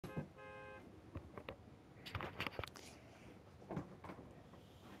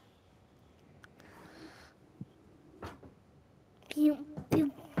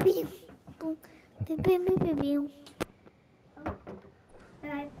You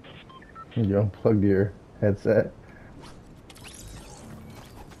unplugged your headset.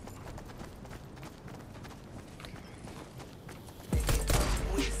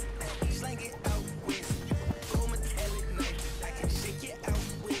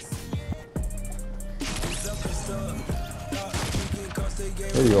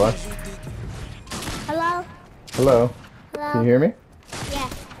 There you are. Hello? Hello. Hello? Can you hear me? Yeah.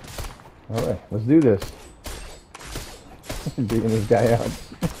 Alright, let's do this. Beating this guy out.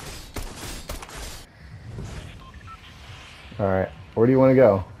 Alright, where do you want to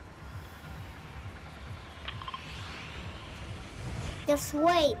go? Just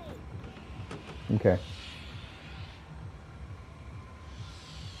wait. Okay.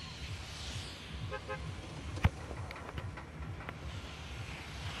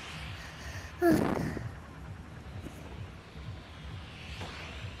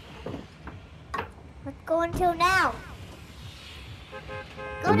 Let's go until now.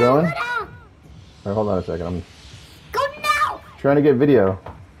 We're going? Go now. Alright, hold on a second. I'm Go now. trying to get video.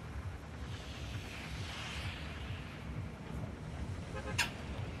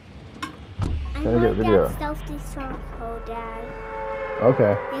 I'm Trying to get video. that self-destruct code, Dad.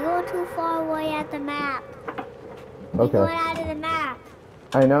 Okay. You're going too far away at the map. You're Okay. going out of the map.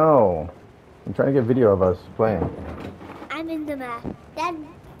 I know. I'm trying to get video of us playing. I'm in the map. Dad,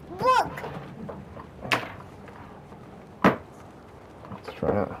 look. Let's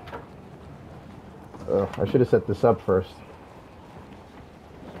try it. I should have set this up first.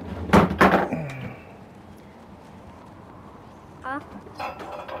 Let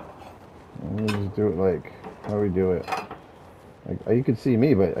me just do it like, how do we do it? Like, you can see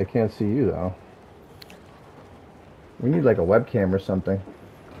me, but I can't see you though. We need like a webcam or something.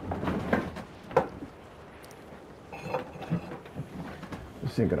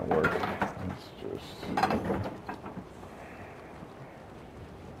 This ain't gonna work. Let's just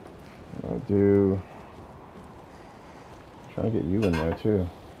do. Trying to get you in there too.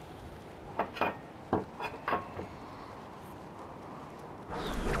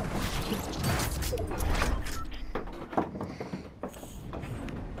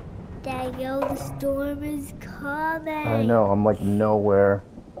 Dad, yo, the storm is coming. I know, I'm like nowhere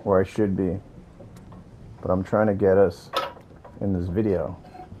where I should be. But I'm trying to get us in this video.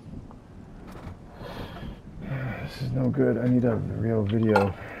 This is no good. I need a real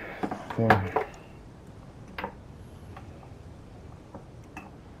video thing.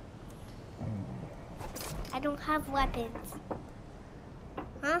 I don't have weapons.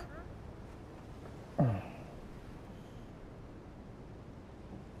 Huh?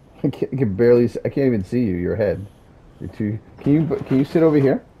 I can barely. I can't even see you. Your head. You're too. Can you sit over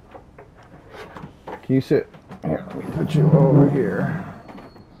here? Can you sit? Here, let me put you over here.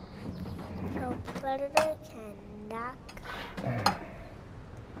 No predator can knock.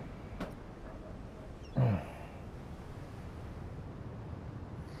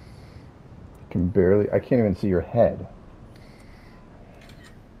 Can barely. I can't even see your head.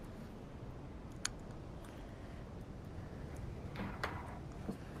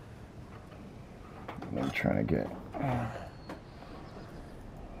 I'm trying to get.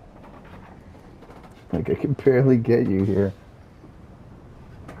 Like I can barely get you here.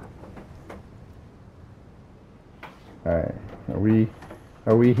 All right, are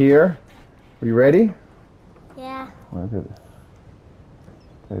we here? Are you ready? Yeah. Gotta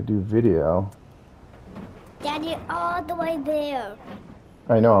do video. Dad, you're all the way there.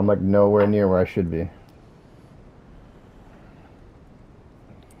 I know. I'm like nowhere near where I should be.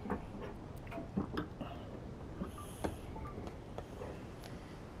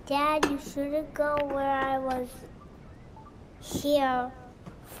 Dad, you shouldn't go where I was here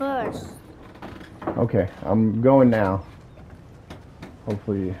first. Okay, I'm going now.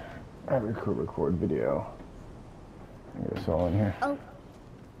 Hopefully, I could record video. Get us all in here. Oh.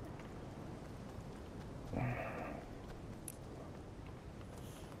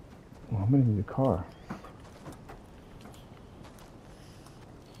 Well, I'm gonna need a car.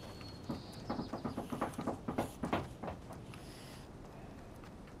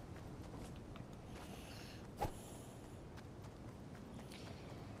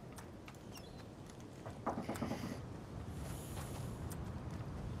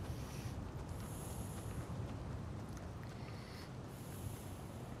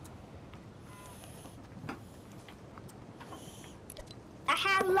 I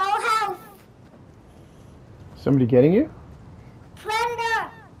have low health. Somebody getting you?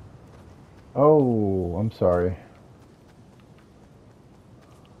 Predator. Oh, I'm sorry.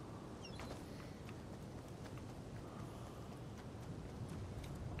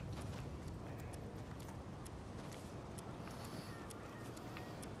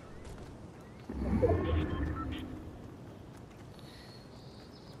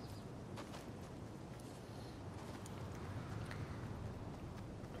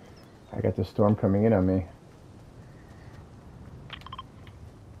 I got the storm coming in on me.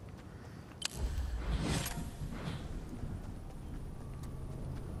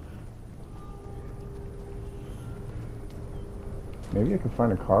 Maybe I can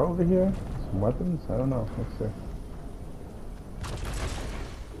find a car over here? Some weapons? I don't know. Let's see.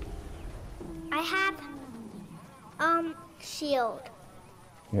 I have, shield.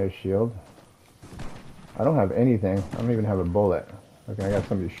 You have a shield? I don't have anything. I don't even have a bullet. Okay, I got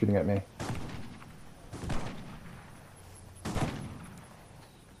somebody shooting at me.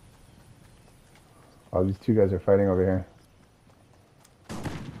 Oh, these two guys are fighting over here.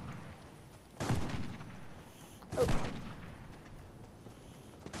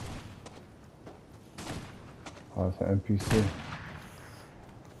 Oh, it's an NPC.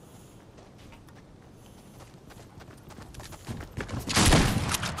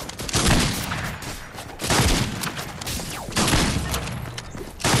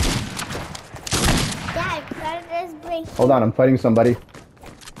 Dad, predators break. Hold on, I'm fighting somebody.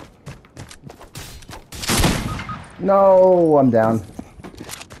 No, I'm down.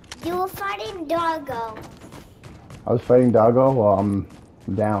 You were fighting Doggo. I was fighting Doggo while I'm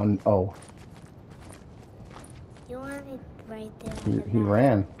down. Oh, You wanted right there. he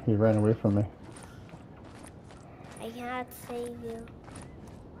ran. He ran away from me. I cannot save you.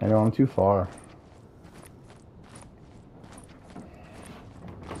 I know, I'm too far.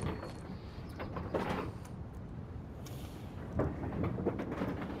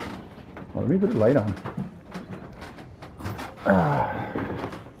 Well, let me put the light on.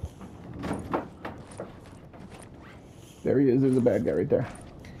 There he is. There's a bad guy right there.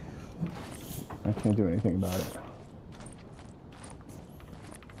 I can't do anything about it.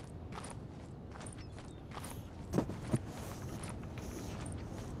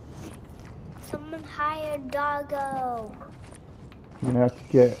 Someone hired Doggo. You're gonna have to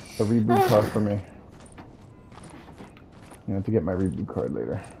get a reboot card for me. You have to get my reboot card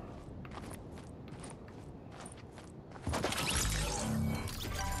later.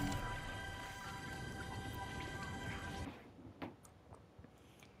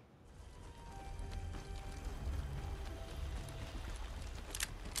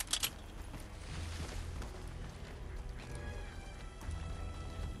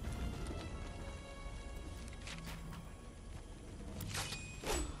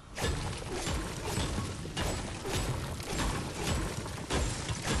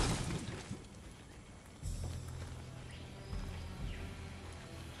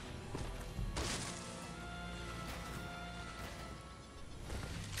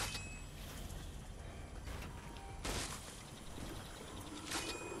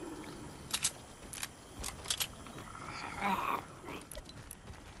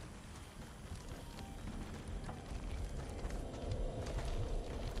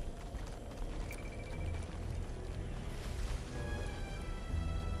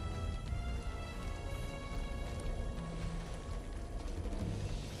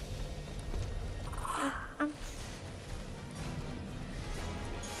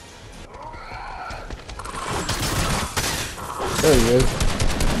 There he is.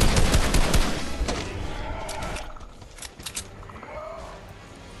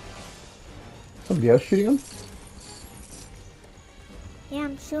 Somebody else shooting him? Yeah,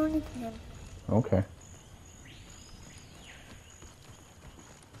 I'm shooting him. Okay. I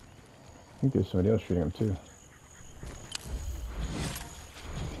think there's somebody else shooting him too.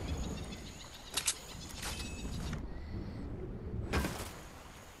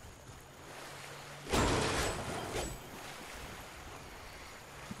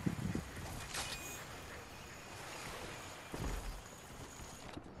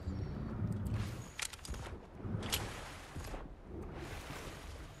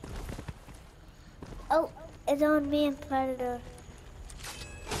 Oh, it's on me and Predator.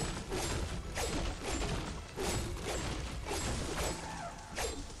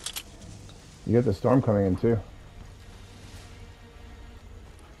 You got the storm coming in too.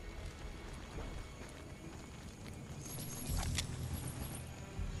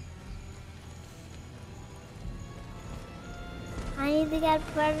 I need to get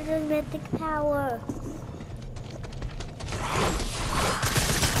Predator's mythic power.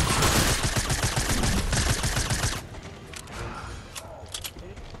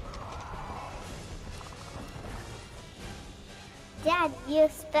 Dad, you're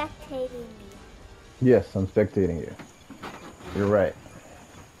spectating me. Yes, I'm spectating you. You're right.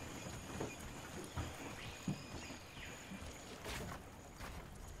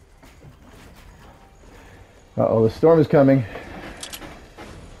 Uh-oh, the storm is coming.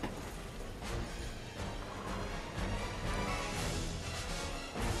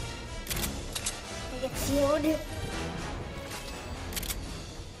 I get sealed.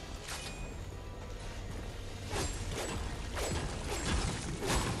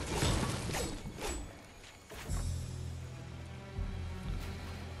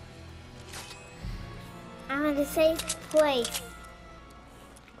 I'm in a safe place.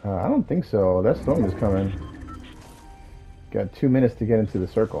 I don't think so. That storm is coming. Got 2 minutes to get into the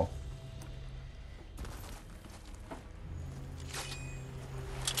circle.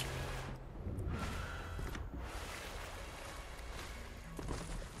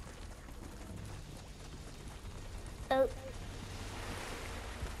 Oh.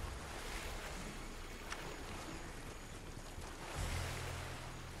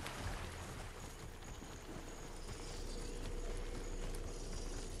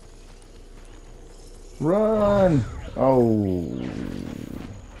 Run! Oh,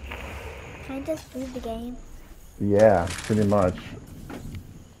 Can I just leave the game? yeah, pretty much.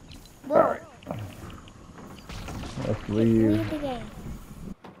 Whoa. Alright. Let's leave. Leave the game.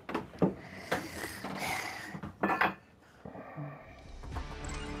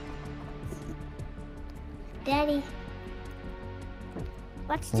 Daddy,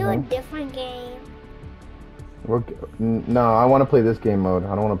 let's do a different game. No, I want to play this game mode.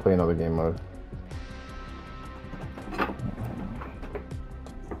 I don't want to play another game mode.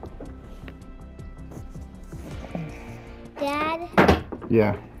 Dad,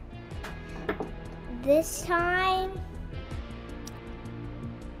 Yeah. this time,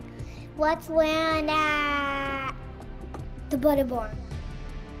 let's land at the butter barn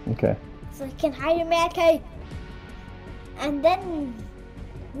Okay. so we can hide a mad cave. And then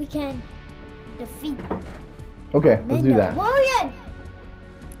we can defeat Okay, let's do that. Mandalorian.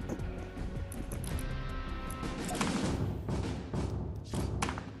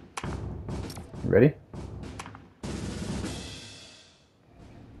 Ready?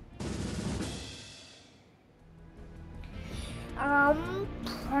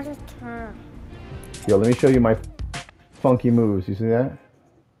 Predator. Yo, let me show you my funky moves. You see that?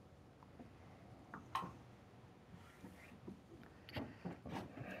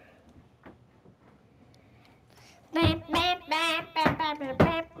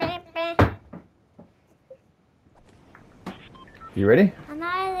 You ready? I'm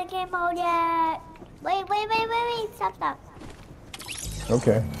not in the game mode yet. Wait. Stop.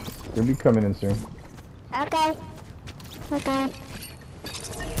 Okay. You'll be coming in soon. Okay.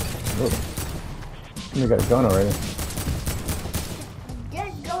 Oh. You got a gun already.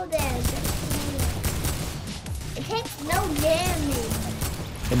 Just go there. It takes no damage.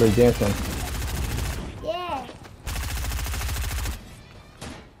 Everybody dancing. Yeah.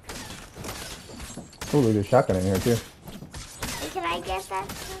 Oh, look, there's a shotgun in here too. Hey, can I get that?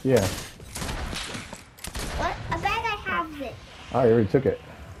 Yeah. What? I bet I have it. Oh, you already took it.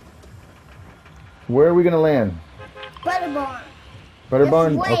 Where are we gonna land? Butter barn. Butter Just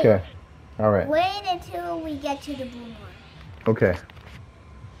barn? wait. Okay. Alright. Wait until we get to the blue one. Okay.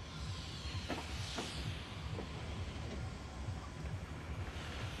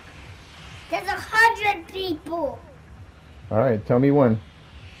 There's 100 people. Alright, tell me when.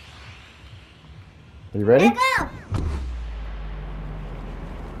 Are you ready? Here go.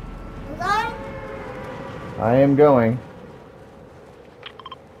 We're going. I am going.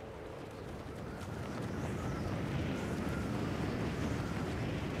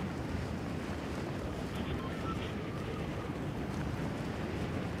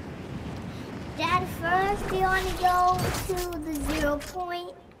 Dad, first do you want to go to the 0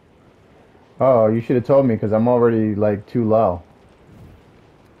 point? Oh, you should have told me because I'm already like too low.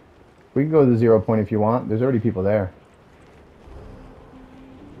 We can go to the 0 point if you want. There's already people there.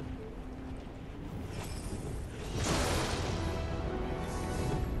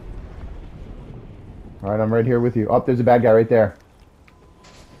 Alright, I'm right here with you. Oh, there's a bad guy right there.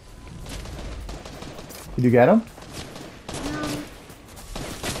 Did you get him?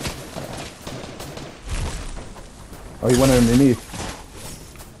 Oh, he went underneath.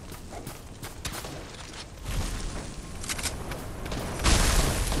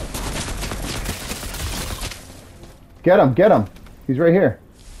 Get him, get him. He's right here.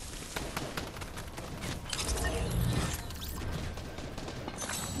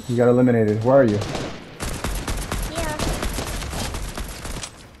 You got eliminated. Where are you? Here.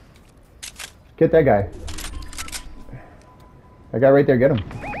 Get that guy. That guy right there, get him.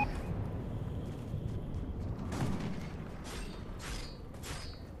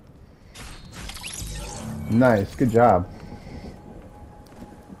 Nice, good job.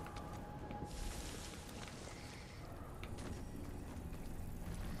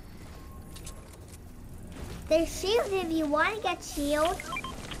 There's shield if you want to get shield.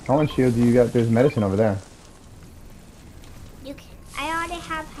 How much shield do you got? There's medicine over there. You can, I already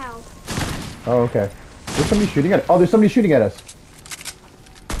have health. Oh, okay. There's somebody shooting at. Oh, there's somebody shooting at us.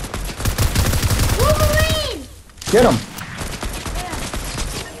 Wolverine! Get him!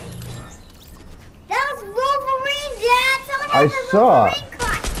 That was Wolverine, Dad! Someone I has a saw it. Wolverine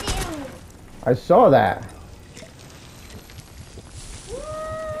costume! I saw that.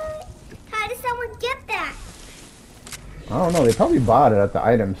 What? How did someone get that? I don't know. They probably bought it at the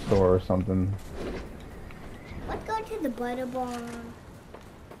item store or something. Let's go to the butter barn.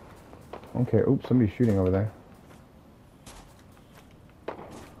 Okay. Oops, somebody's shooting over there.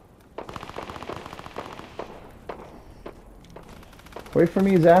 Wait for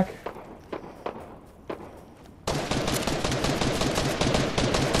me, Zach.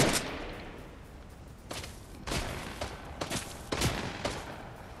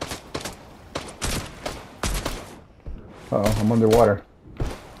 Uh-oh, I'm underwater.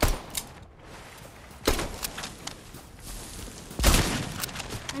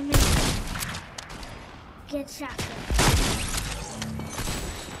 I'm gonna get shotgun.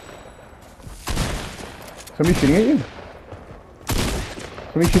 Somebody shooting at you?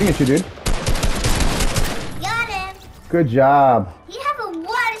 Somebody shooting at you, dude. Got him! Good job. He has a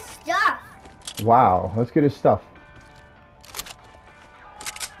lot of stuff. Wow. Let's get his stuff.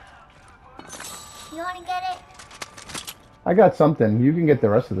 You wanna get it? I got something. You can get the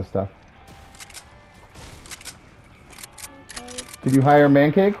rest of the stuff. Okay. Did you hire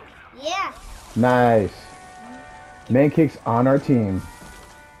Mancake? Yeah. Nice. Mancake's on our team.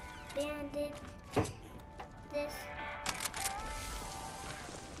 Bandit. This. This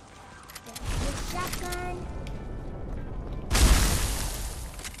shotgun.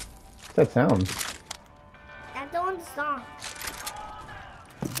 What's that sound? That's the one song.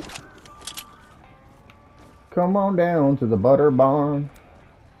 Come on down to the butter barn.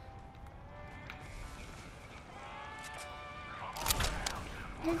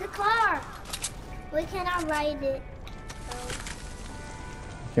 There's a car. We cannot ride it.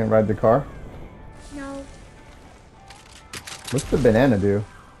 Can't ride the car? No. What's the banana do?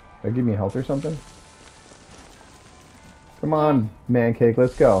 That give me health or something? Come on, Mancake,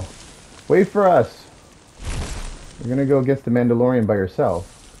 let's go. Wait for us. You're gonna go against the Mandalorian by yourself.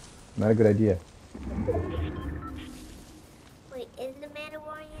 Not a good idea. Wait, is the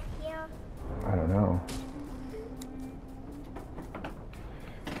Mandalorian here? I don't know.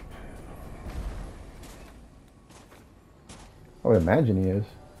 I would imagine he is.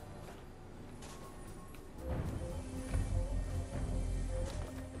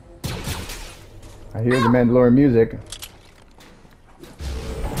 I hear the Mandalorian music.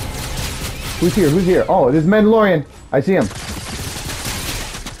 Who's here? Who's here? Oh, this is Mandalorian. I see him.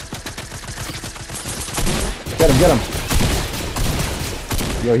 Get him, get him.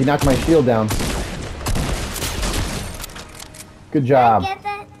 Yo, he knocked my shield down. Good job. Get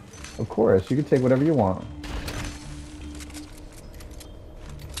that? Of course, you can take whatever you want.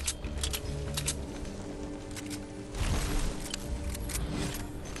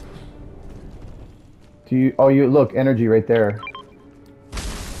 Do you? Oh, you look, energy right there.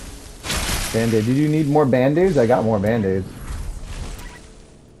 Band-aid. Did you need more band-aids? I got more band-aids.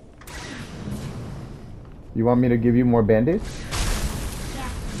 You want me to give you more band-aids? Yeah.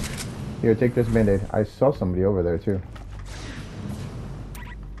 Here, take this band-aid. I saw somebody over there too.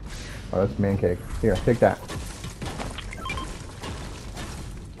 Oh, that's Mancake. Here, take that.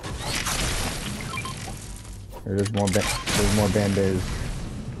 Here, there's more band-aids.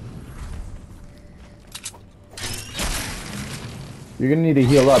 You're gonna need to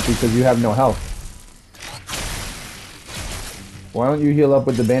heal up because you have no health. Why don't you heal up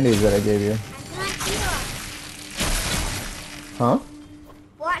with the band-aids that I gave you? I'm not here. Huh?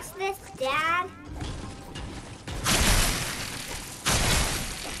 Watch this, Dad.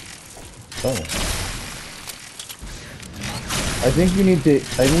 Oh. I think you need to.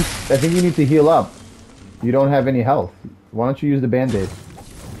 I think you need to heal up. You don't have any health. Why don't you use the band-aid?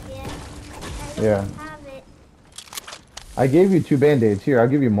 Yeah. Yeah. Have it. I gave you 2 band-aids. Here, I'll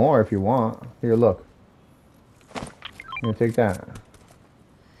give you more if you want. Here, look. Here, take that.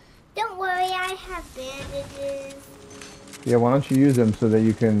 Don't worry, I have bandages. Yeah, why don't you use them so that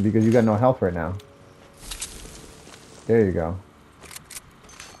you can, because you got no health right now. There you go.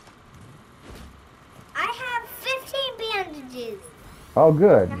 I have 15 bandages. Oh,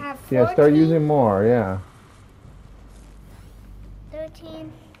 good. I have Yeah, start 14. using more, yeah.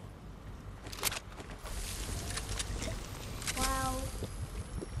 13. 12.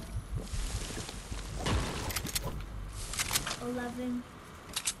 11.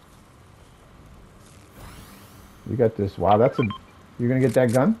 You got this. Wow, that's a... You're gonna get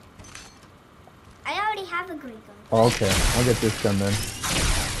that gun? I already have a green gun. Oh, okay. I'll get this gun then.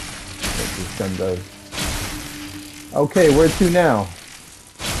 What this gun does. Okay, where to now?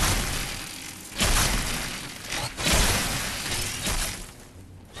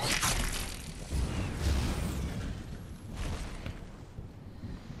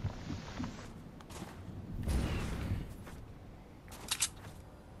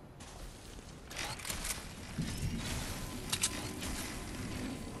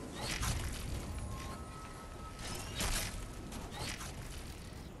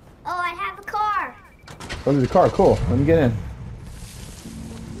 Oh, I have a car. Oh, there's a car. Cool. Let me get in.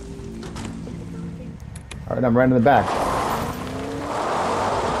 Alright, I'm right in the back.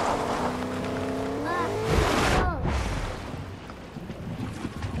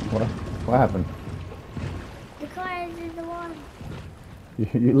 Oh, What happened? the car is in the water.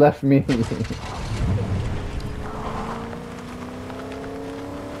 You left me.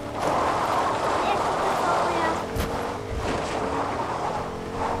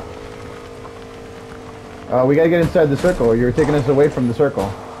 We gotta get inside the circle. You're taking us away from the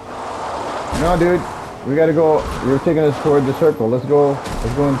circle. No, dude. We gotta go. You're taking us toward the circle. Let's go.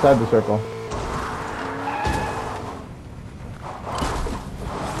 Let's go inside the circle.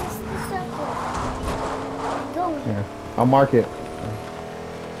 This is the circle. Go. Here, I'll mark it.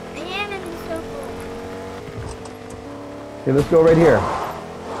 I am in the circle. Okay, let's go right here.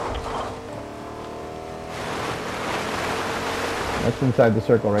 That's inside the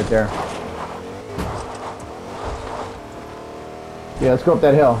circle right there. Yeah, let's go up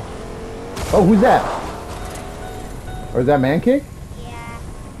that hill. Oh, who's that? Or is that Man Cake? Yeah.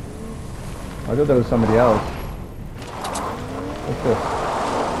 I thought that was somebody else. What's this?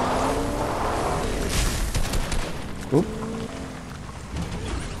 Oop.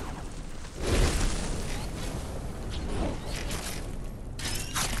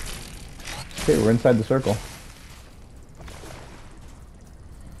 Okay, we're inside the circle.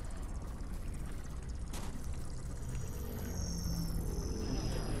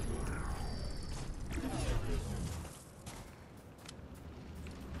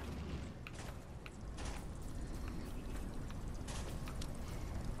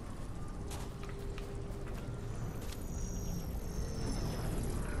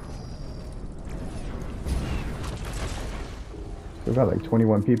 We've got like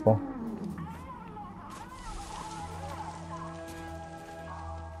 21 people.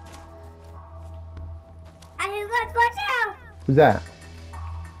 I have got watch out. Who's that?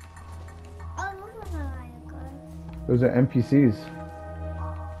 Oh, look at my gun. Those are NPCs.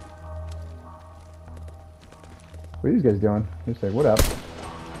 What are these guys doing? They say, what up?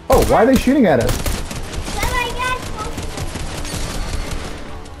 Oh, why are they shooting at us?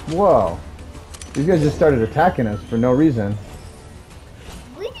 Whoa. These guys just started attacking us for no reason.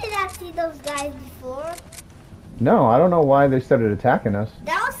 We did not see those guys before. No, I don't know why they started attacking us.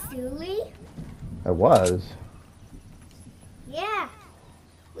 That was silly. It was. Yeah.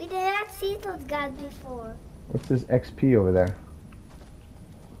 We did not see those guys before. What's this XP over there?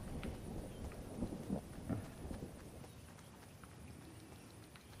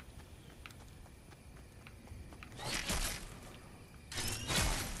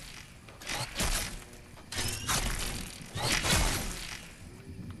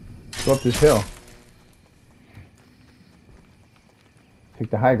 Go up this hill.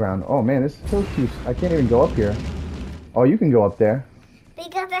 Take the high ground. Oh man, this hill's too... I can't even go up here. Oh, you can go up there.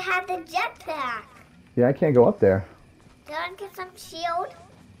 Because I have the jetpack. Yeah, I can't go up there. Do I get some shield?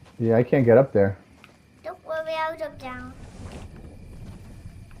 Yeah, I can't get up there. Don't worry, I'll jump down.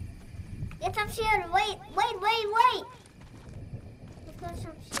 Get some shield. Wait. Get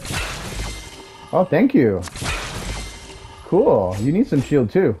some shield. Oh, thank you. Cool. You need some shield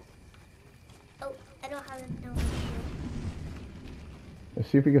too. Oh, I don't have no shield. Let's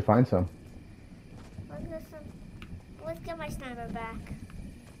see if we can find some. Let's get my sniper back.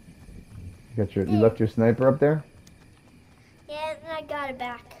 You left your sniper up there? Yeah, and I got it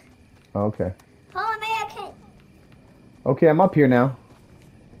back. Oh, okay. Follow me, I can't. Okay, I'm up here now.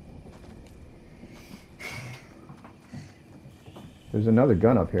 There's another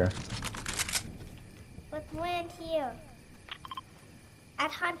gun up here. Let's land here.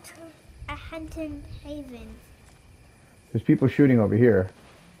 At Huntington Haven. There's people shooting over here.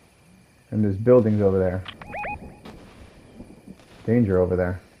 And there's buildings over there. Danger over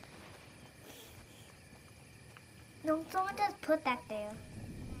there. No, someone just put that there.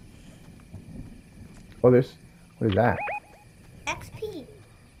 Oh, there's... What is that? XP.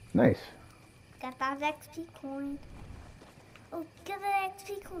 Nice. Got that XP coin. Oh, get that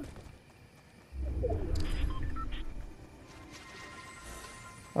XP coin.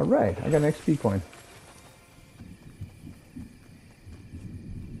 All right, I got an XP coin.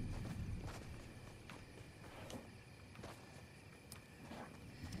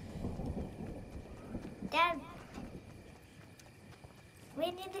 Dad, we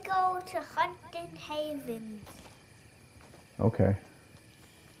need to go to Hunting Havens. Okay.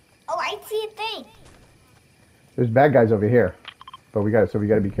 Oh, I see a thing. There's bad guys over here, but we got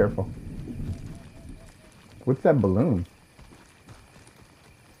to be careful. What's that balloon?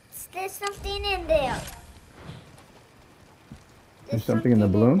 There's something in there. There's something in the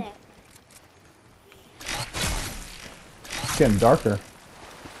balloon? there. It's getting darker.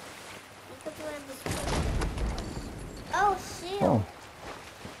 Oh, shield. Oh.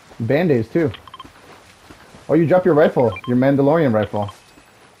 Band-aids too. Oh, you dropped your rifle, your Mandalorian rifle.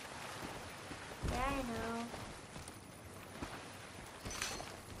 Yeah, I know.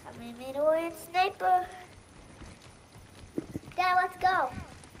 I'm a Mandalorian sniper. Dad, let's go.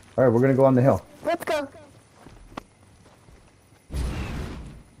 All right, we're gonna go on the hill. Let's go.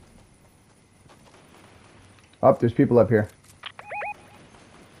 Up, there's people up here.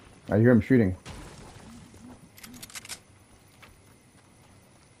 I hear them shooting.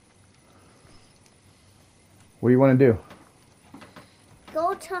 What do you want to do?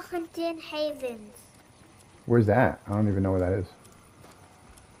 Go to Hunting Havens. Where's that? I don't even know where that is.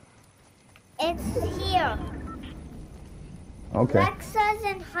 It's here. Okay. Lexa's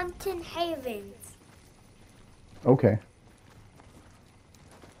in Hunting Havens. Okay.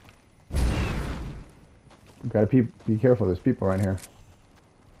 Gotta be careful. There's people around here.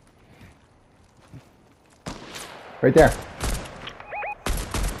 Right there.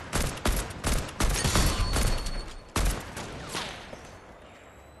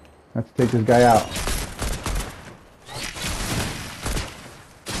 Let's take this guy out.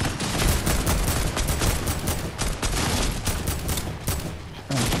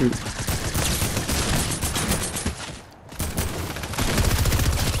 Oh, shoot.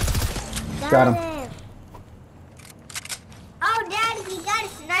 Got him. Oh, Dad, he got a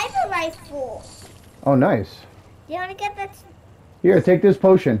sniper rifle. Oh, nice. Do you want to get that? Here, take this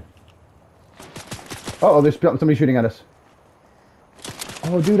potion. Uh-oh, there's somebody shooting at us.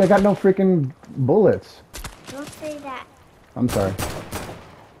 Oh, dude, I got no freaking bullets. Don't say that. I'm sorry.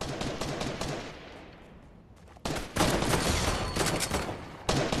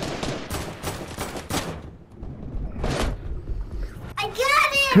 I got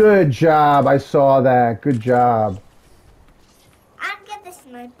it. Good job. I saw that. Good job. I'll get the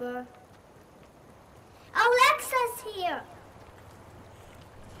sniper. Alexa's here.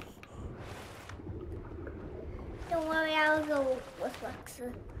 Don't worry, I'll go with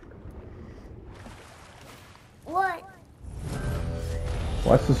Alexa. What?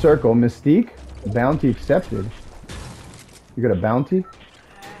 What's the circle? Mystique? Bounty accepted. You got a bounty?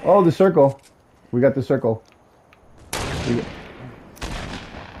 Oh, the circle. We got the circle.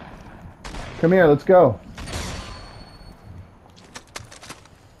 Come here, let's go.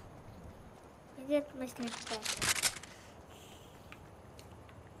 I get my sniper back.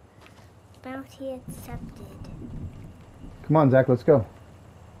 Bounty accepted. Come on, Zach, let's go.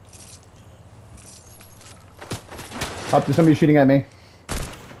 Up, there's somebody shooting at me.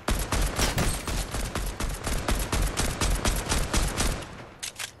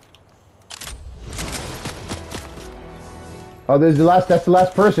 Oh, that's the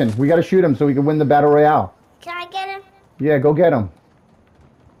last person. We gotta shoot him so we can win the battle royale. Can I get him? Yeah, go get him.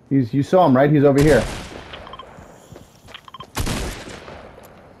 You saw him, right? He's over here.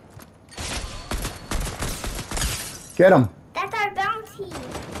 Get him. That's our bounty.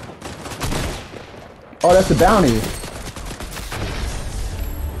 Oh, that's the bounty.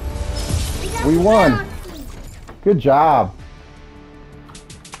 got We the won. bounty. Good job.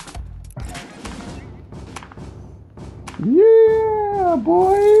 Yeah,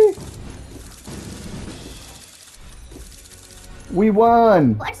 boy. We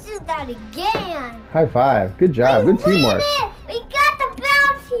won. Let's do that again. High five. Good job. Good teamwork. We got the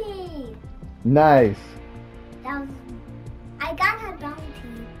bounty. Nice. I got a bounty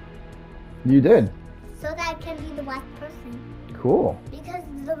You did. so that I can be the last person. Cool. Because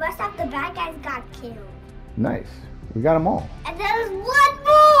the rest of the bad guys got killed. Nice. We got them all. And there's one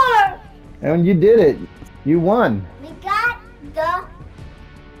more. And you did it. You won. We got the.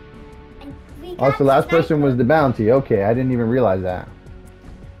 and we Oh, got so the last sniper. person was the bounty. Okay, I didn't even realize that.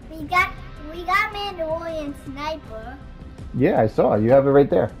 We got Mandalorian sniper. Yeah, I saw. You have it right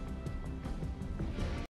there.